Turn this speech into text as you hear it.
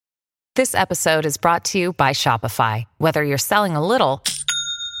This episode is brought to you by Shopify. Whether you're selling a little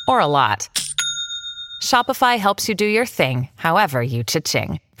or a lot, Shopify helps you do your thing, however you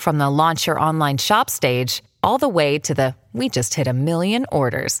cha-ching. From the launch your online shop stage, all the way to the we just hit 1 million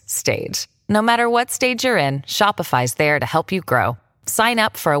orders stage. No matter what stage you're in, Shopify's there to help you grow. Sign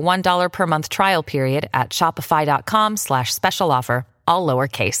up for a $1 per month trial period at shopify.com/special offer, all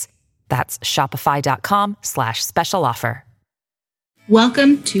lowercase. That's shopify.com/special offer.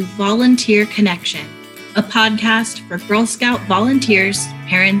 Welcome to Volunteer Connection, a podcast for Girl Scout volunteers,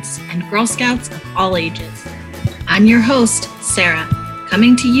 parents, and Girl Scouts of all ages. I'm your host, Sarah,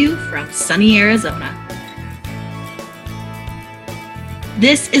 coming to you from sunny Arizona.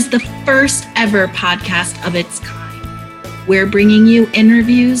 This is the first ever podcast of its kind. We're bringing you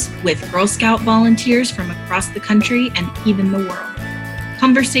interviews with Girl Scout volunteers from across the country and even the world.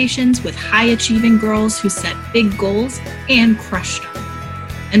 Conversations with high-achieving girls who set big goals and crushed them.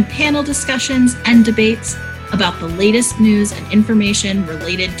 And panel discussions and debates about the latest news and information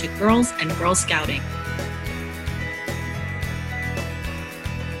related to girls and Girl Scouting.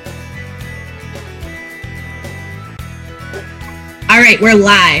 All right, we're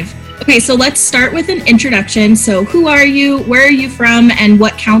live. Okay, so let's start with an introduction. So who are you, where are you from, and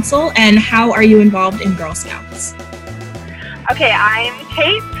what council, and how are you involved in Girl Scouts? Okay, I'm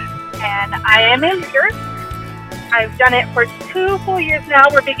Kate, and I am a leader. I've done it for 2 full years now.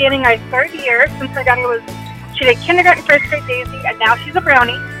 We're beginning our 3rd year since my daughter she did kindergarten, 1st grade Daisy, and now she's a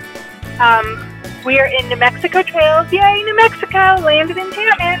brownie. We are in New Mexico Trails. Yay, New Mexico, land of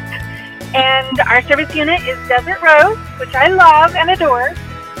enchantment. And our service unit is Desert Rose, which I love and adore.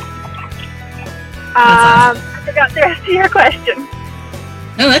 Awesome. I forgot the rest of your question.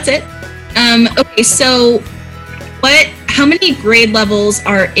 No, that's it. Okay, so how many grade levels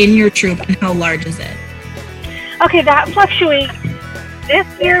are in your troop and how large is it? Okay, that fluctuates. This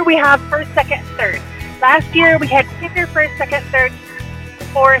year we have 1st, 2nd, 3rd. Last year we had kinder, 1st, 2nd, 3rd,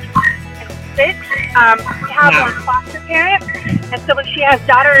 4th, and 6th. We have one foster parent, and so when she has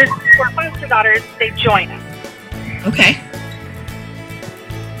daughters or foster daughters, they join us. Okay.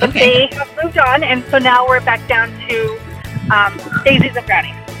 But they have moved on, and so now we're back down to Daisies and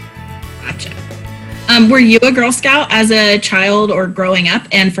Brownies. Gotcha. Were you a Girl Scout as a child or growing up,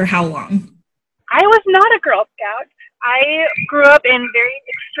 and for how long? I was not a Girl Scout. I grew up in very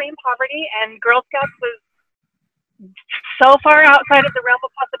extreme poverty, and Girl Scouts was so far outside of the realm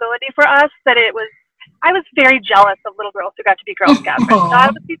of possibility for us that I was very jealous of little girls who got to be Girl Scouts. So I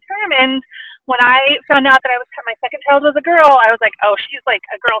was determined when I found out that my second child was a girl, I was like, oh, she's like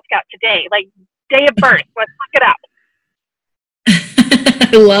a Girl Scout today, like day of birth. Let's look it up.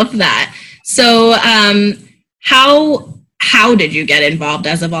 I love that. So how did you get involved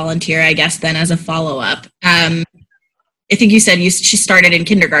as a volunteer, I guess, then as a follow-up? I think you said she started in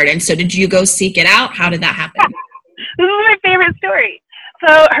kindergarten, so did you go seek it out? How did that happen? This is my favorite story.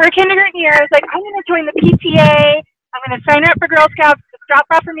 So her kindergarten year, I was like, I'm going to join the PTA. I'm going to sign her up for Girl Scouts, just drop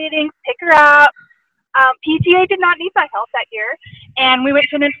her off for meetings, pick her up. PTA did not need my help that year, and we went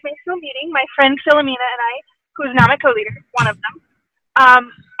to an informational meeting, my friend Philomena and I, who is now my co-leader, one of them.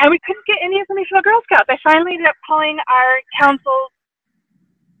 And we couldn't get any information about Girl Scouts. I finally ended up calling our council's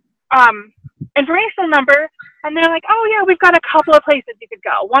informational number, and they're like, oh, yeah, we've got a couple of places you could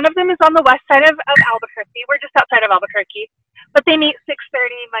go. One of them is on the west side of Albuquerque. We're just outside of Albuquerque. But they meet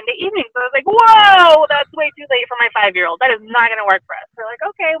 6:30 Monday evening. So I was like, whoa, that's way too late for my 5-year-old. That is not going to work for us. They're like,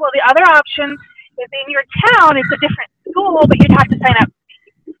 okay, well, the other option is in your town. It's a different school, but you'd have to sign up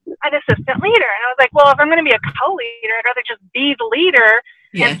an assistant leader. And I was like, well, if I'm going to be a co-leader, I'd rather just be the leader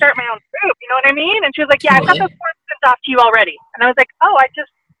and start my own group. You know what I mean? And she was like, yeah, I've got those forms sent off to you already. And I was like, oh, I just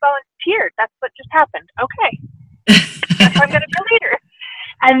volunteered. That's what just happened. Okay. That's how I'm going to be a leader.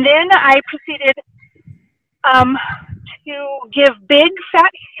 And then I proceeded to give big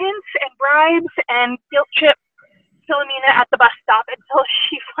fat hints and bribes and guilt trip Philomena at the bus stop until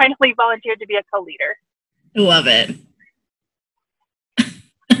she finally volunteered to be a co-leader. Love it.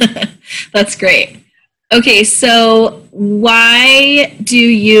 That's great. Okay, so why do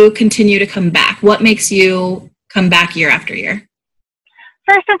you continue to come back? What makes you come back year after year?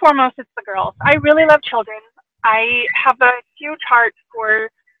 First and foremost, it's the girls. I really love children. I have a huge heart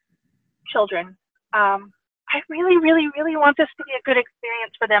for children. I really, really, really want this to be a good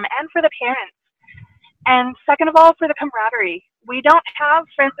experience for them and for the parents. And second of all, for the camaraderie. We don't have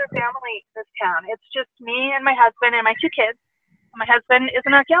friends or family in this town. It's just me and my husband and my 2 kids. My husband is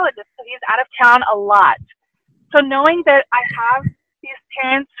an archaeologist, so he's out of town a lot. So knowing that I have these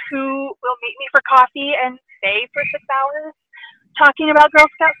parents who will meet me for coffee and stay for 6 hours talking about Girl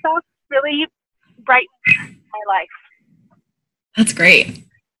Scout stuff really brightens my life. That's great.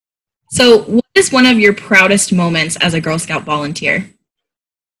 So what is one of your proudest moments as a Girl Scout volunteer?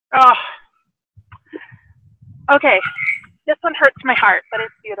 Oh, okay. This one hurts my heart, but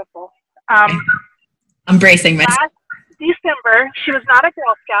it's beautiful. I'm bracing myself. Last December, she was not a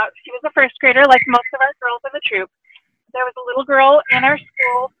Girl Scout. She was a first grader, like most of our girls in the troop. There was a little girl in our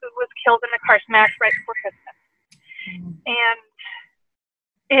school who was killed in a car smash right before Christmas. And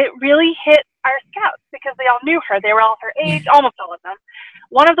it really hit our scouts because they all knew her. They were all her age, almost all of them.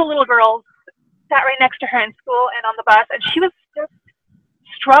 One of the little girls sat right next to her in school and on the bus, and she was just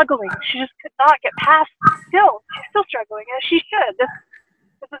struggling. She just could not get past. She's still struggling, as she should.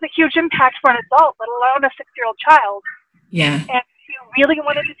 This is a huge impact for an adult, let alone a 6-year-old child. Yeah. And she really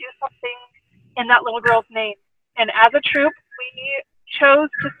wanted to do something in that little girl's name. And as a troop, we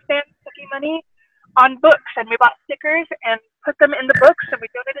chose to spend cookie money on books, and we bought stickers and put them in the books, and we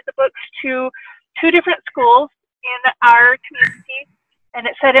donated the books to 2 different schools in our community, and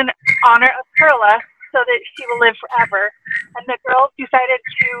it said in honor of Perla, so that she will live forever. And the girls decided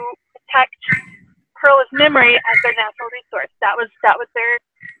to protect Perla's memory as their natural resource. That was their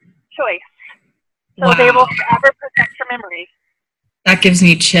choice. So Wow. they will forever protect her memory. That gives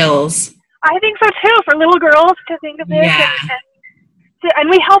me chills. I think so too, for little girls to think of this. Yeah. And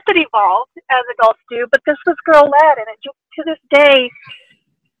we helped it evolve as adults do, but this was girl-led, and it just, to this day,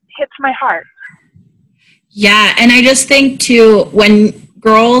 hits my heart. Yeah, and I just think, too, when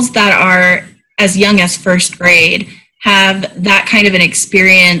girls that are as young as first grade have that kind of an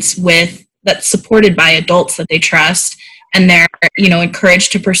experience that's supported by adults that they trust, and they're,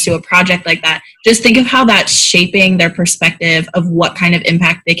 encouraged to pursue a project like that, just think of how that's shaping their perspective of what kind of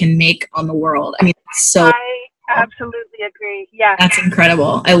impact they can make on the world. I mean, I absolutely agree. Yeah. That's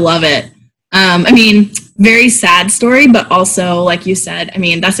incredible. I love it. Very sad story, but also, like you said,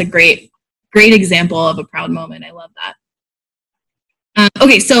 that's a great example of a proud moment. I love that.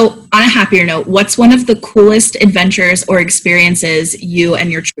 Okay, so on a happier note, what's one of the coolest adventures or experiences you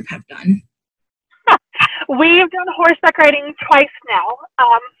and your troop have done? We've done horseback riding twice now.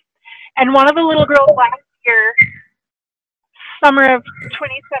 And one of the little girls last year, summer of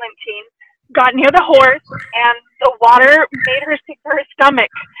 2017, got near the horse, and the water made her sick to her stomach.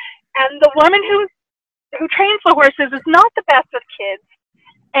 And the woman who trains the horses is not the best with kids.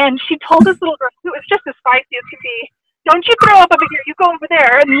 And she told this little girl, who was just as feisty as could be, "Don't you throw up over here, you go over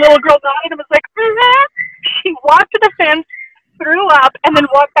there." And the little girl nodded and was like, "Mm-hmm." She walked to the fence, threw up, and then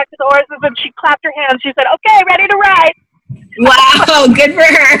walked back to the horses, and she clapped her hands. She said, "Okay, ready to ride." Wow, good for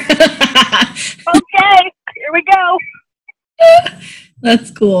her. Okay, here we go.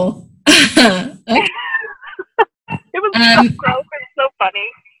 That's cool. Okay. It was so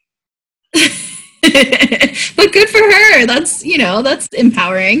funny. But good for her. That's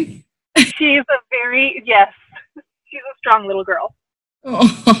empowering. She's a strong little girl.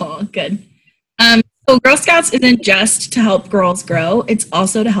 Oh, good. So Girl Scouts isn't just to help girls grow, it's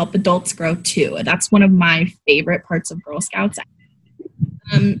also to help adults grow too. That's one of my favorite parts of Girl Scouts.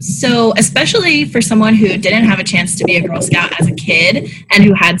 So especially for someone who didn't have a chance to be a Girl Scout as a kid and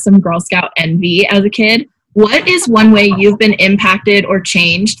who had some Girl Scout envy as a kid, what is one way you've been impacted or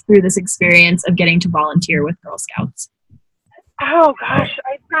changed through this experience of getting to volunteer with Girl Scouts? Oh gosh,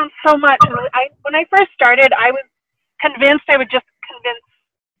 I found so much. When I first started, I was convinced I would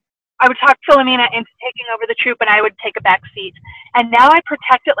talk Philomena into taking over the troop, and I would take a back seat. And now I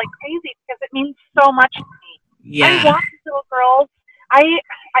protect it like crazy because it means so much to me. Yeah. I want these little girls. I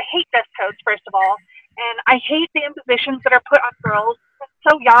hate dress codes, first of all, and I hate the impositions that are put on girls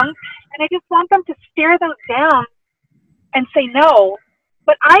so young, and I just want them to stare those down and say no.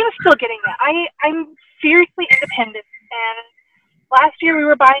 But I'm still getting that. I'm fiercely independent, and last year we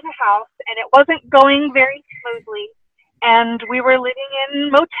were buying a house, and it wasn't going very smoothly. And we were living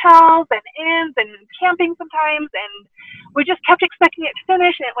in motels and inns and camping sometimes, and we just kept expecting it to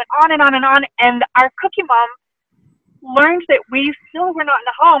finish, and it went on and on and on. And our cookie mom learned that we still were not in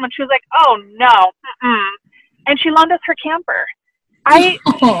the home, and she was like, "Oh no," and she loaned us her camper. I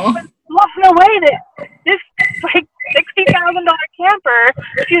was blown away that this like $60,000 camper.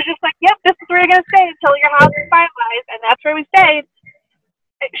 She was just like, "Yep, this is where you're gonna stay until your house is finalized," and that's where we stayed.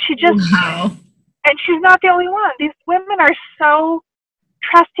 She just. Wow. And she's not the only one. These women are so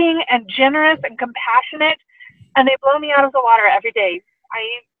trusting and generous and compassionate, and they blow me out of the water every day.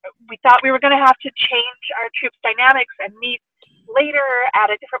 We thought we were going to have to change our troops' dynamics and meet later at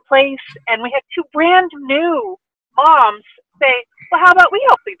a different place, and we had 2 brand new moms say, "Well, how about we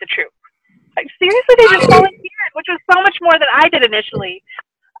help lead the troop?" Like, seriously, they just volunteered, which was so much more than I did initially.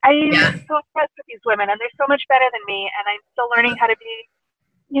 I'm so impressed with these women, and they're so much better than me, and I'm still learning how to be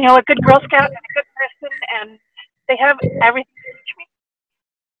a good Girl Scout and a good person, and they have everything to teach me.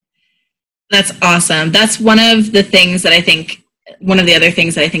 That's awesome. That's one of the other things that I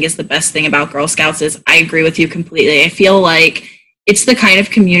think is the best thing about Girl Scouts is I agree with you completely. I feel like it's the kind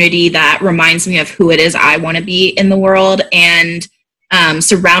of community that reminds me of who it is I want to be in the world, and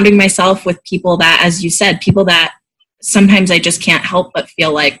surrounding myself with people that, as you said, people that sometimes I just can't help but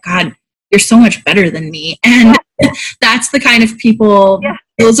feel like, God, you're so much better than me. And that's the kind of people,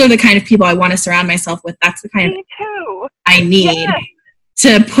 those are the kind of people I want to surround myself with. That's the kind of people I need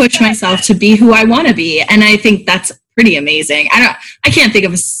to push myself to be who I want to be. And I think that's pretty amazing. I can't think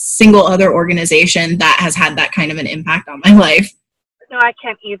of a single other organization that has had that kind of an impact on my life. No, I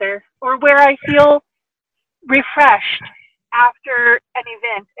can't either. Or where I feel refreshed after an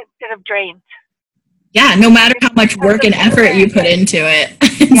event instead of drained. Yeah, no matter how much work and effort you put into it.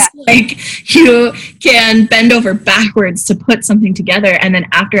 It's like you can bend over backwards to put something together, and then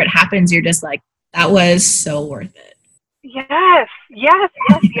after it happens, you're just like, that was so worth it. Yes.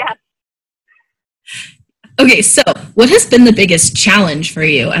 Okay, so what has been the biggest challenge for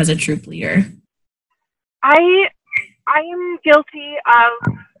you as a troop leader? I am guilty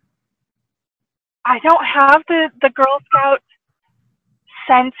of, I don't have the Girl Scout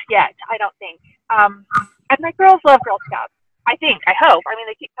sense yet, I don't think. And my girls love Girl Scouts. I hope. I mean,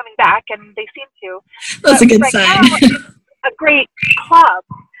 they keep coming back, and they seem to. That's a good sign. Now, it's a great club,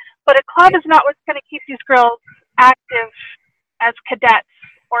 but a club is not what's going to keep these girls active as cadets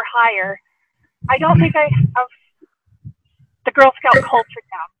or higher. I don't think I have the Girl Scout culture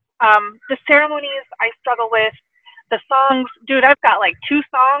down. The ceremonies I struggle with. The songs, dude, I've got like 2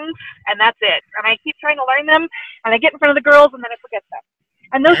 songs, and that's it. And I keep trying to learn them, and I get in front of the girls, and then I forget them.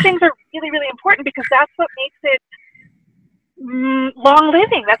 And those things are really, really important because that's what makes it long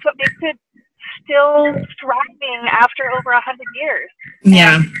living. That's what makes it still thriving after over 100 years.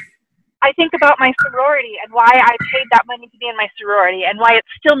 Yeah. And I think about my sorority and why I paid that money to be in my sorority and why it's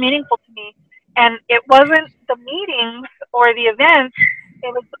still meaningful to me. And it wasn't the meetings or the events.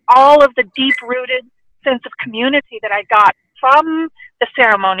 It was all of the deep-rooted sense of community that I got from the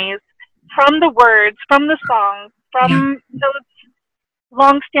ceremonies, from the words, from the songs, from those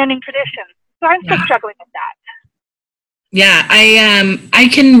long-standing traditions. So I'm still struggling with that. Yeah, I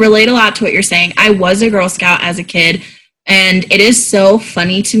can relate a lot to what you're saying. I was a Girl Scout as a kid, and it is so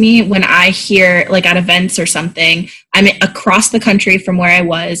funny to me when I hear, like at events or something, I'm across the country from where I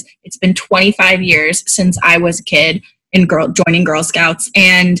was. It's been 25 years since I was a kid in joining Girl Scouts,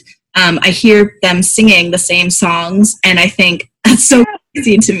 and I hear them singing the same songs, and I think that's so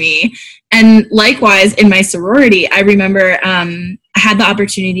crazy to me. And likewise, in my sorority, I remember I had the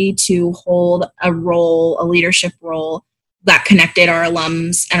opportunity to hold a leadership role that connected our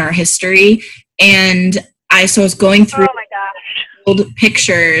alums and our history. And I was going through old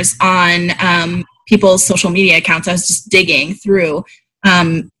pictures on people's social media accounts. I was just digging through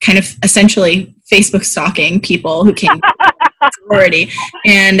kind of essentially Facebook stalking people who came to the sorority.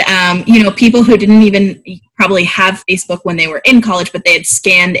 And, people who didn't even probably have Facebook when they were in college, but they had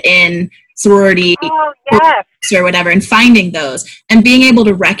scanned in sorority or whatever, and finding those and being able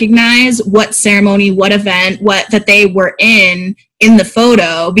to recognize what ceremony, what event, that they were in the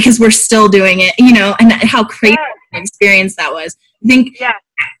photo, because we're still doing it, and how crazy an experience that was. I think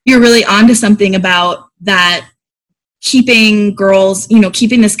you're really onto something about that, keeping girls,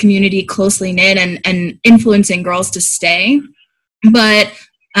 keeping this community closely knit and influencing girls to stay. But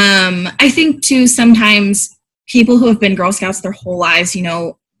I think too, sometimes people who have been Girl Scouts their whole lives,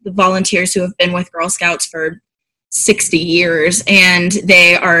 the volunteers who have been with Girl Scouts for 60 years, and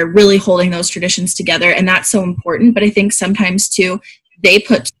they are really holding those traditions together, and that's so important. But I think sometimes too, they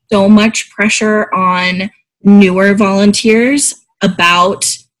put so much pressure on newer volunteers about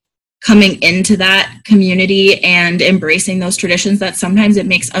coming into that community and embracing those traditions that sometimes it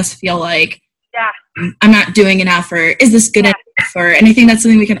makes us feel like, I'm not doing enough, or is this good enough? And I think that's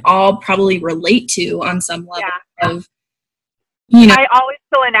something we can all probably relate to on some level of, I always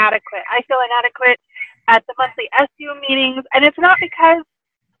feel inadequate. I feel inadequate at the monthly SU meetings, and it's not because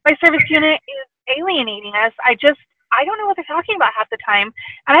my service unit is alienating us. I don't know what they're talking about half the time,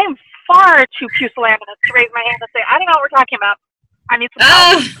 and I am far too pusillanimous to raise my hand and say, I don't know what we're talking about. I need some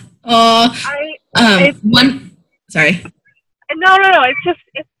help. Sorry. No.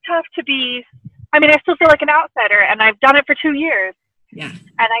 It's tough to be. I mean, I still feel like an outsider, and I've done it for 2 years. Yeah. And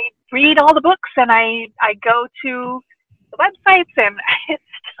I read all the books, and I go to the websites, and it's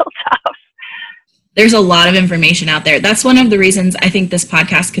still tough. There's a lot of information out there. That's one of the reasons I think this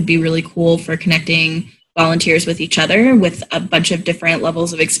podcast could be really cool for connecting volunteers with each other with a bunch of different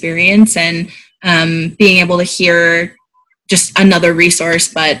levels of experience, and being able to hear just another resource,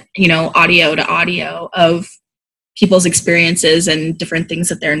 but, audio to audio of people's experiences and different things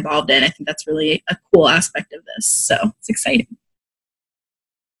that they're involved in. I think that's really a cool aspect of this. So it's exciting.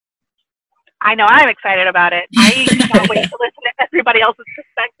 I know I'm excited about it. I can't wait to listen to everybody else's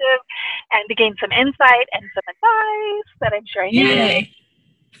perspective and to gain some insight and some advice that I'm sure I need.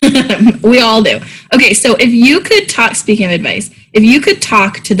 We all do. Okay, so if you could talk, speaking of advice, if you could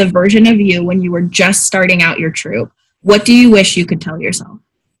talk to the version of you when you were just starting out your troop, what do you wish you could tell yourself?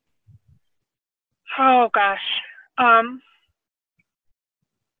 Oh, gosh. To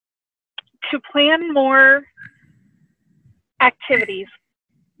plan more activities,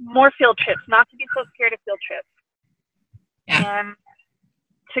 more field trips, not to be so scared of field trips. Yeah. And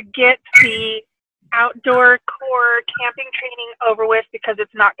to get the outdoor core camping training over with because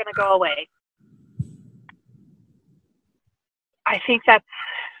it's not going to go away. I think that's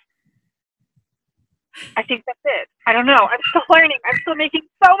it. I don't know. I'm still learning. I'm still making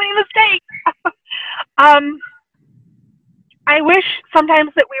so many mistakes. I wish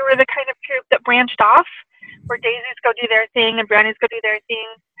sometimes that we were the kind of troop that branched off, where daisies go do their thing and brownies go do their thing,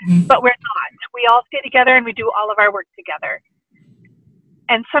 but we're not. We all stay together and we do all of our work together.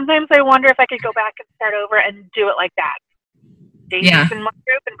 And sometimes I wonder if I could go back and start over and do it like that. Daisies in one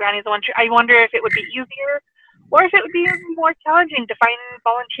group and brownies in one troop. I wonder if it would be easier or if it would be more challenging to find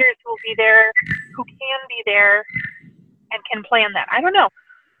volunteers who will be there, who can be there and can plan that. I don't know.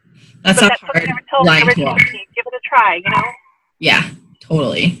 That's a hard line to walk. Give it a try, you know? Yeah,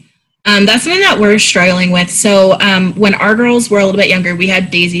 totally. That's something that we're struggling with. So when our girls were a little bit younger, we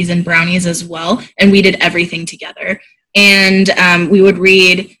had daisies and brownies as well, and we did everything together. And we would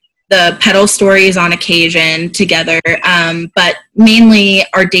read the petal stories on occasion together, but mainly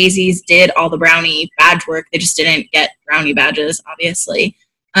our daisies did all the brownie badge work. They just didn't get brownie badges, obviously.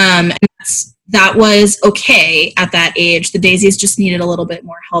 And that was okay at that age. The daisies just needed a little bit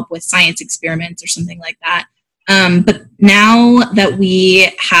more help with science experiments or something like that. But now that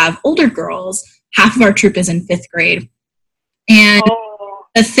we have older girls, half of our troop is in 5th grade. And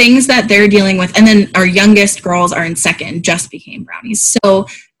the things that they're dealing with, and then our youngest girls are in 2nd, just became brownies. So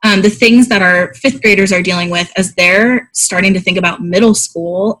the things that our 5th graders are dealing with as they're starting to think about middle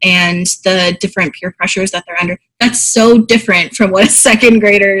school and the different peer pressures that they're under, that's so different from what a 2nd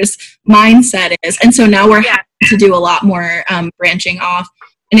grader's mindset is. And so now we're having to do a lot more branching off.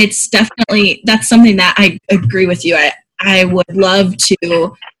 And it's definitely, that's something that I agree with you. I would love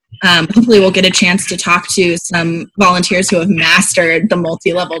to, hopefully we'll get a chance to talk to some volunteers who have mastered the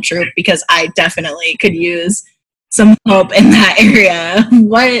multi-level troop, because I definitely could use some help in that area.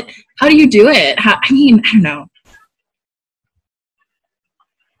 How do you do it? I don't know.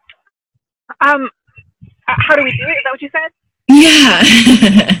 How do we do it? Is that what you said? Yeah.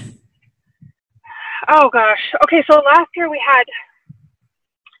 Oh gosh. Okay, so last year we had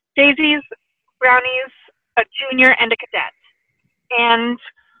daisies, brownies, a junior, and a cadet. And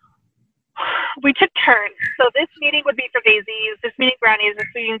we took turns. So this meeting would be for daisies, this meeting brownies, this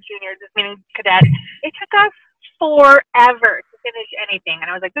meeting juniors, this meeting cadet. It took us forever to finish anything. And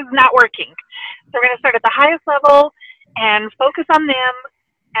I was like, this is not working. So we're going to start at the highest level and focus on them.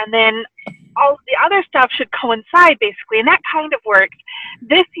 And then all the other stuff should coincide, basically. And that kind of worked.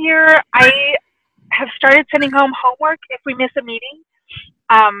 This year, I have started sending home homework if we miss a meeting.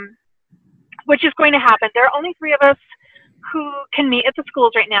 Which is going to happen. There are only 3 of us who can meet at the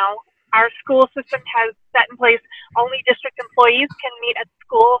schools right now. Our school system has set in place only district employees can meet at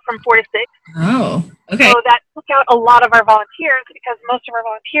school from 4 to 6. Oh, okay. So that took out a lot of our volunteers, because most of our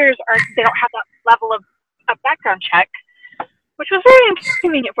volunteers they don't have that level of background check, which was very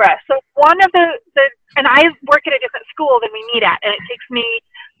inconvenient for us. So one of and I work at a different school than we meet at, and it takes me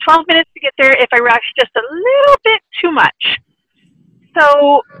 12 minutes to get there if I rush just a little bit too much.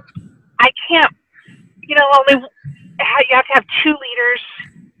 So I can't, you have to have 2 leaders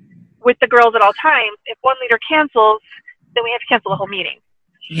with the girls at all times. If one leader cancels, then we have to cancel the whole meeting.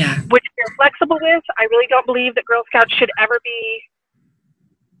 Yeah. Which we're flexible with. I really don't believe that Girl Scouts should ever be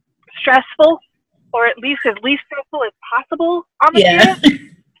stressful, or at least as least stressful as possible on the field.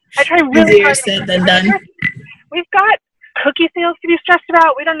 I try really hard. Easier said than done. We've got cookie sales to be stressed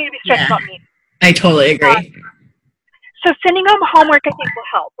about. We don't need to be stressed about meetings. I totally agree. So sending them homework, I think, will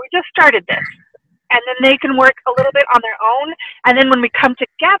help. We just started this. And then they can work a little bit on their own. And then when we come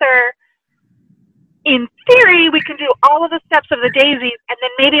together, in theory, we can do all of the steps of the daisies. And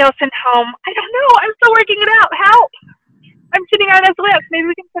then maybe I'll send home, I don't know, I'm still working it out. Help! I'm sitting on this list. Maybe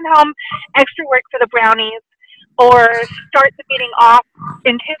we can send home extra work for the brownies, or start the meeting off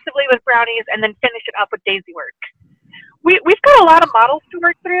intensively with brownies and then finish it up with daisy work. We've got a lot of models to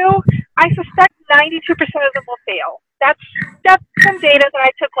work through. I suspect 92% of them will fail. That's some data that I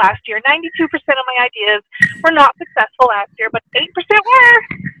took last year. 92% of my ideas were not successful last year, but 8% were.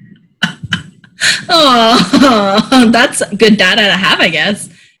 Oh, that's good data to have, I guess.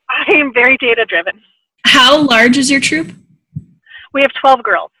 I am very data driven. How large is your troop? We have 12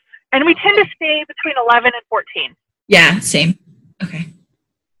 girls, and we tend to stay between 11 and 14. Yeah, same. Okay.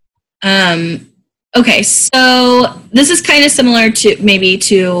 Okay, so this is kind of similar to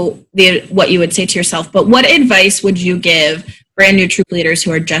what you would say to yourself, but what advice would you give brand new troop leaders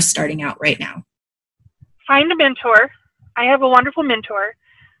who are just starting out right now? Find a mentor. I have a wonderful mentor.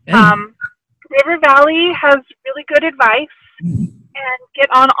 River Valley has really good advice, and get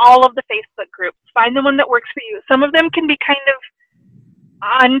on all of the Facebook groups. Find the one that works for you. Some of them can be kind of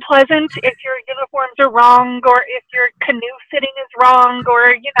unpleasant if your uniforms are wrong, or if your canoe fitting is wrong,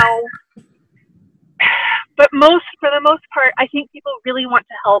 or but for the most part, I think people really want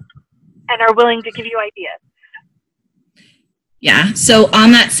to help and are willing to give you ideas. Yeah. So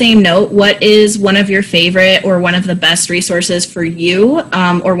on that same note, what is one of your favorite or one of the best resources for you,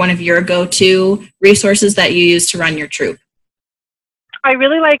 or one of your go-to resources that you use to run your troop? I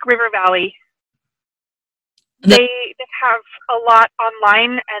really like River Valley. They have a lot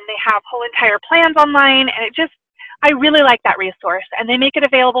online, and they have whole entire plans online, and I really like that resource, and they make it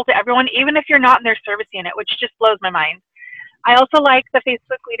available to everyone, even if you're not in their service unit, which just blows my mind. I also like the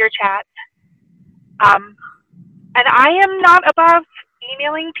Facebook leader chat. And I am not above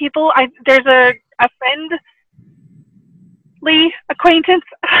emailing people. There's a friendly acquaintance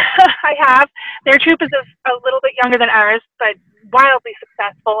I have. Their troop is a little bit younger than ours, but wildly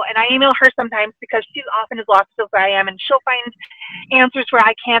successful, and I email her sometimes because she's often as lost as I am, and she'll find answers where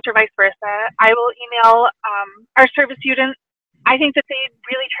I can't, or vice versa. I will email our service students. I think that they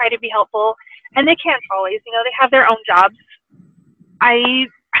really try to be helpful, and they can't always. They have their own jobs. I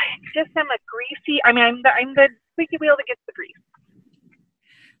just am a greasy. I'm the squeaky wheel that gets the grease.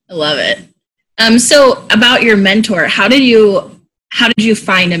 I love it. So about your mentor, how did you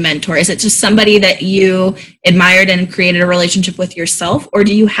find a mentor? Is it just somebody that you admired and created a relationship with yourself, or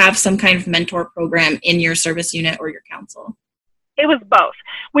do you have some kind of mentor program in your service unit or your council? It was both.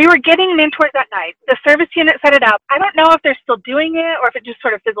 We were getting mentors at night. The service unit set it up. I don't know if they're still doing it or if it just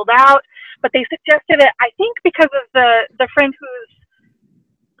sort of fizzled out, but they suggested it, I think, because of the friend whose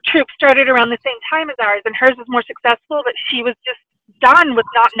troop started around the same time as ours, and hers was more successful, but she was just done with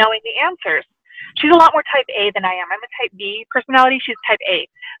not knowing the answers. She's a lot more type A than I am. I'm a type B personality. She's type A.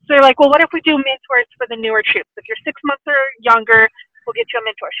 So they're like, well, what if we do mentors for the newer troops? If you're 6 months or younger, we'll get you a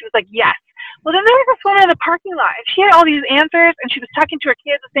mentor. She was like, yes. Well, then there was this woman in the parking lot, and she had all these answers, and she was talking to her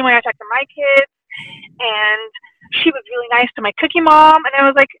kids the same way I talk to my kids. And she was really nice to my cookie mom. And I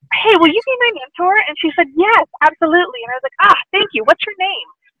was like, hey, will you be my mentor? And she said, yes, absolutely. And I was like, thank you. What's your name?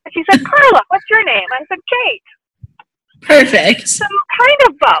 And she said, Carla. What's your name? And I said, Kate. Perfect. So kind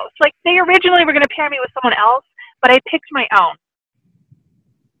of both. Like, they originally were going to pair me with someone else, but I picked my own.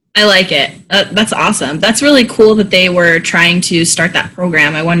 I like it. That's awesome. That's really cool that they were trying to start that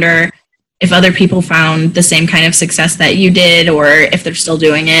program. I wonder if other people found the same kind of success that you did, or if they're still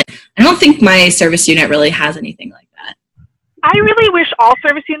doing it. I don't think my service unit really has anything like that. I really wish all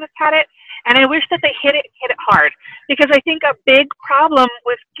service units had it, and I wish that they hit it hard, because I think a big problem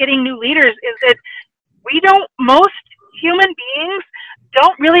with getting new leaders is that most human beings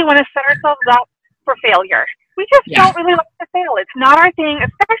don't really want to set ourselves up for failure. We just don't really like to fail. It's not our thing,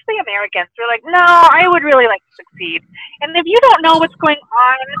 especially Americans. We're like, no, I would really like to succeed. And if you don't know what's going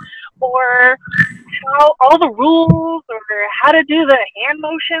on, or how all the rules, or how to do the hand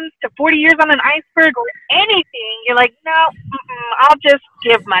motions to 40 years on an iceberg, or anything, you're like, no, I'll just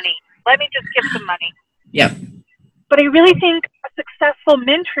give money. Let me just give some money. Yep. But I really think a successful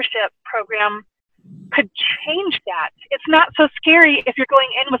mentorship program could change that. It's not so scary if you're going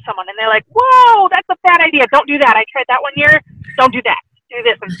in with someone and they're like, whoa, that's a bad idea. Don't do that. I tried that one year. Don't do that. Do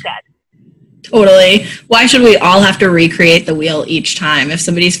this instead. Totally. Why should we all have to recreate the wheel each time? If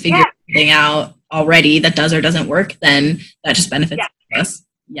somebody's figured something out already that does or doesn't work, then that just benefits us.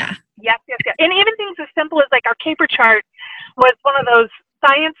 Yeah. Yes. And even things as simple as like our caper chart was one of those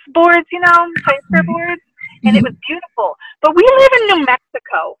science boards, science fair boards. And it was beautiful. But we live in New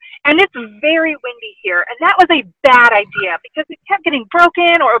Mexico, and it's very windy here. And that was a bad idea because it kept getting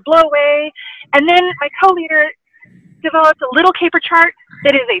broken or blow away. And then my co-leader developed a little caper chart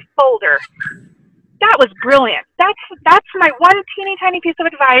that is a folder. That was brilliant. That's my one teeny tiny piece of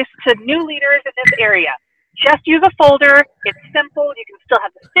advice to new leaders in this area. Just use a folder. It's simple. You can still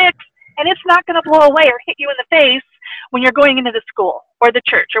have the sticks, and it's not going to blow away or hit you in the face when you're going into the school or the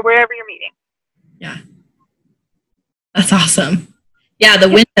church or wherever you're meeting. Yeah. That's awesome. Yeah, the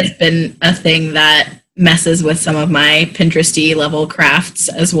wind has been a thing that messes with some of my Pinteresty level crafts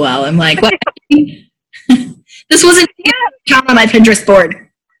as well. I'm like, what? This wasn't count on my Pinterest board.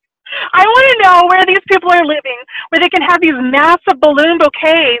 I want to know where these people are living, where they can have these massive balloon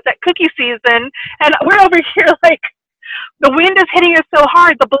bouquets at cookie season, and we're over here like the wind is hitting us so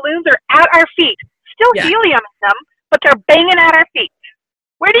hard, the balloons are at our feet, still helium in them, but they're banging at our feet.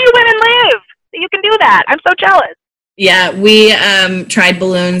 Where do you live and live that you can do that? I'm so jealous. Yeah, we tried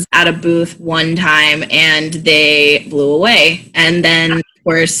balloons at a booth one time, and they blew away. And then, of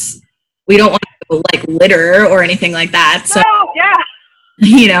course, we don't want to like litter or anything like that. So,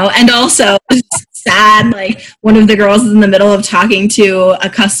 you know, and also it's sad, like one of the girls is in the middle of talking to a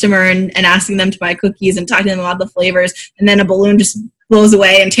customer and asking them to buy cookies and talking to them about the flavors, and then a balloon just blows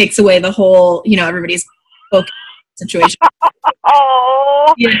away and takes away the whole, you know, everybody's situation.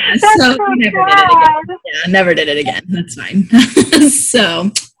 Oh, yeah, so we never did it again. Yeah, never did it again. That's fine.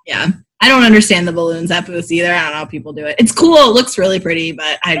 So, yeah. I don't understand the balloons at booths either. I don't know how people do it. It's cool. It looks really pretty,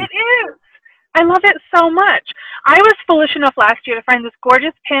 but it is. I love it so much. I was foolish enough last year to find this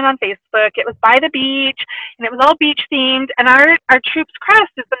gorgeous pin on Facebook. It was by the beach, and it was all beach themed, and our troop's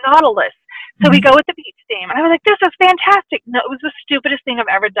crest is the Nautilus. So we go with the beach theme. And I was like, this is fantastic. No, it was the stupidest thing I've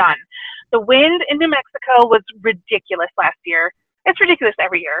ever done. The wind in New Mexico was ridiculous last year. It's ridiculous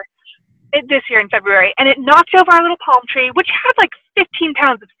every year. This year in February. And it knocked over our little palm tree, which had like 15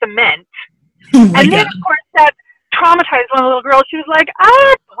 pounds of cement. And then, of course, that traumatized one of the little girls. She was like,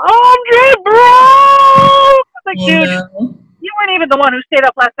 our palm tree broke! I was like, dude, you weren't even the one who stayed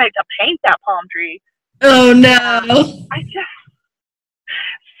up last night to paint that palm tree. Oh, no.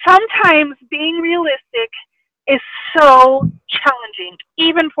 Sometimes being realistic is so challenging,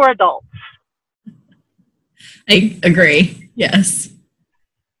 even for adults. I agree. Yes.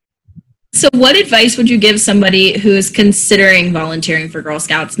 So what advice would you give somebody who's considering volunteering for Girl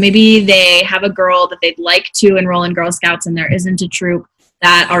Scouts? Maybe they have a girl that they'd like to enroll in Girl Scouts and there isn't a troop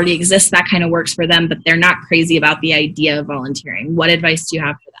that already exists that kind of works for them, but they're not crazy about the idea of volunteering. What advice do you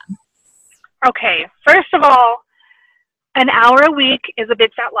have for them? Okay. First of all, an hour a week is a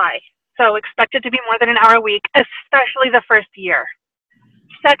big fat lie. So expect it to be more than an hour a week, especially the first year.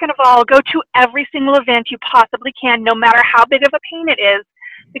 Second of all, go to every single event you possibly can, no matter how big of a pain it is,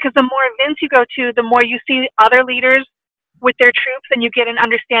 because the more events you go to, the more you see other leaders with their troops, and you get an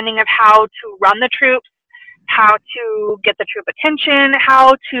understanding of how to run the troops, how to get the troop attention,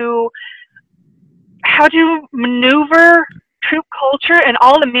 how to maneuver troop culture in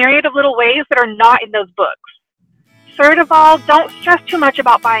all the myriad of little ways that are not in those books. Third of all, don't stress too much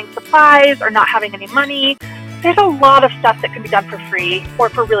about buying supplies or not having any money. There's a lot of stuff that can be done for free or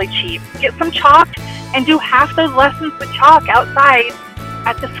for really cheap. Get some chalk and do half those lessons with chalk outside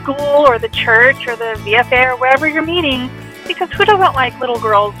at the school or the church or the VFA or wherever you're meeting, because who doesn't like little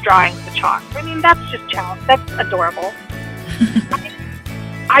girls drawing with chalk? I mean, that's just challenge. That's adorable.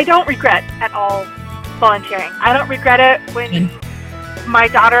 I don't regret at all volunteering. I don't regret it when my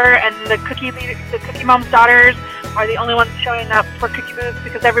daughter and the cookie mom's daughters are the only ones showing up for cookie booths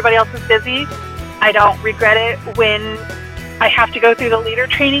because everybody else is busy. I don't regret it when I have to go through the leader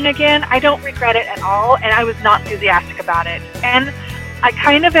training again. I don't regret it at all, and I was not enthusiastic about it. And I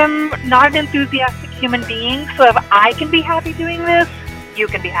kind of am not an enthusiastic human being, so if I can be happy doing this, you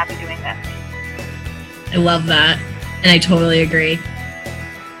can be happy doing this. I love that, and I totally agree.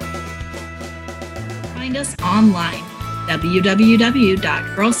 Find us online,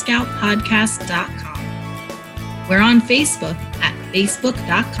 www.girlscoutpodcast.com. We're on Facebook at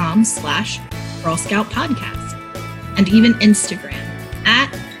facebook.com/Girl Scout Podcast, and even Instagram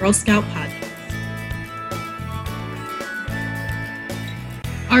at Girl Scout Podcast.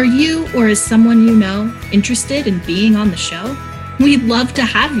 Are you, or is someone you know, interested in being on the show? We'd love to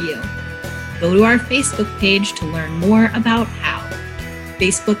have you. Go to our Facebook page to learn more about how.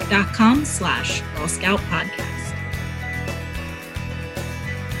 Facebook.com/Girl Scout Podcast.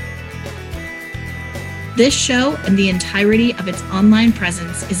 This show and the entirety of its online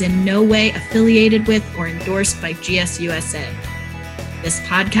presence is in no way affiliated with or endorsed by GSUSA. This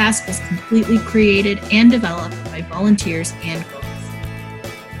podcast was completely created and developed by volunteers and girls.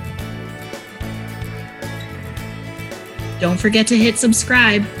 Don't forget to hit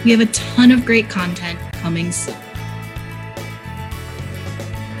subscribe. We have a ton of great content coming soon.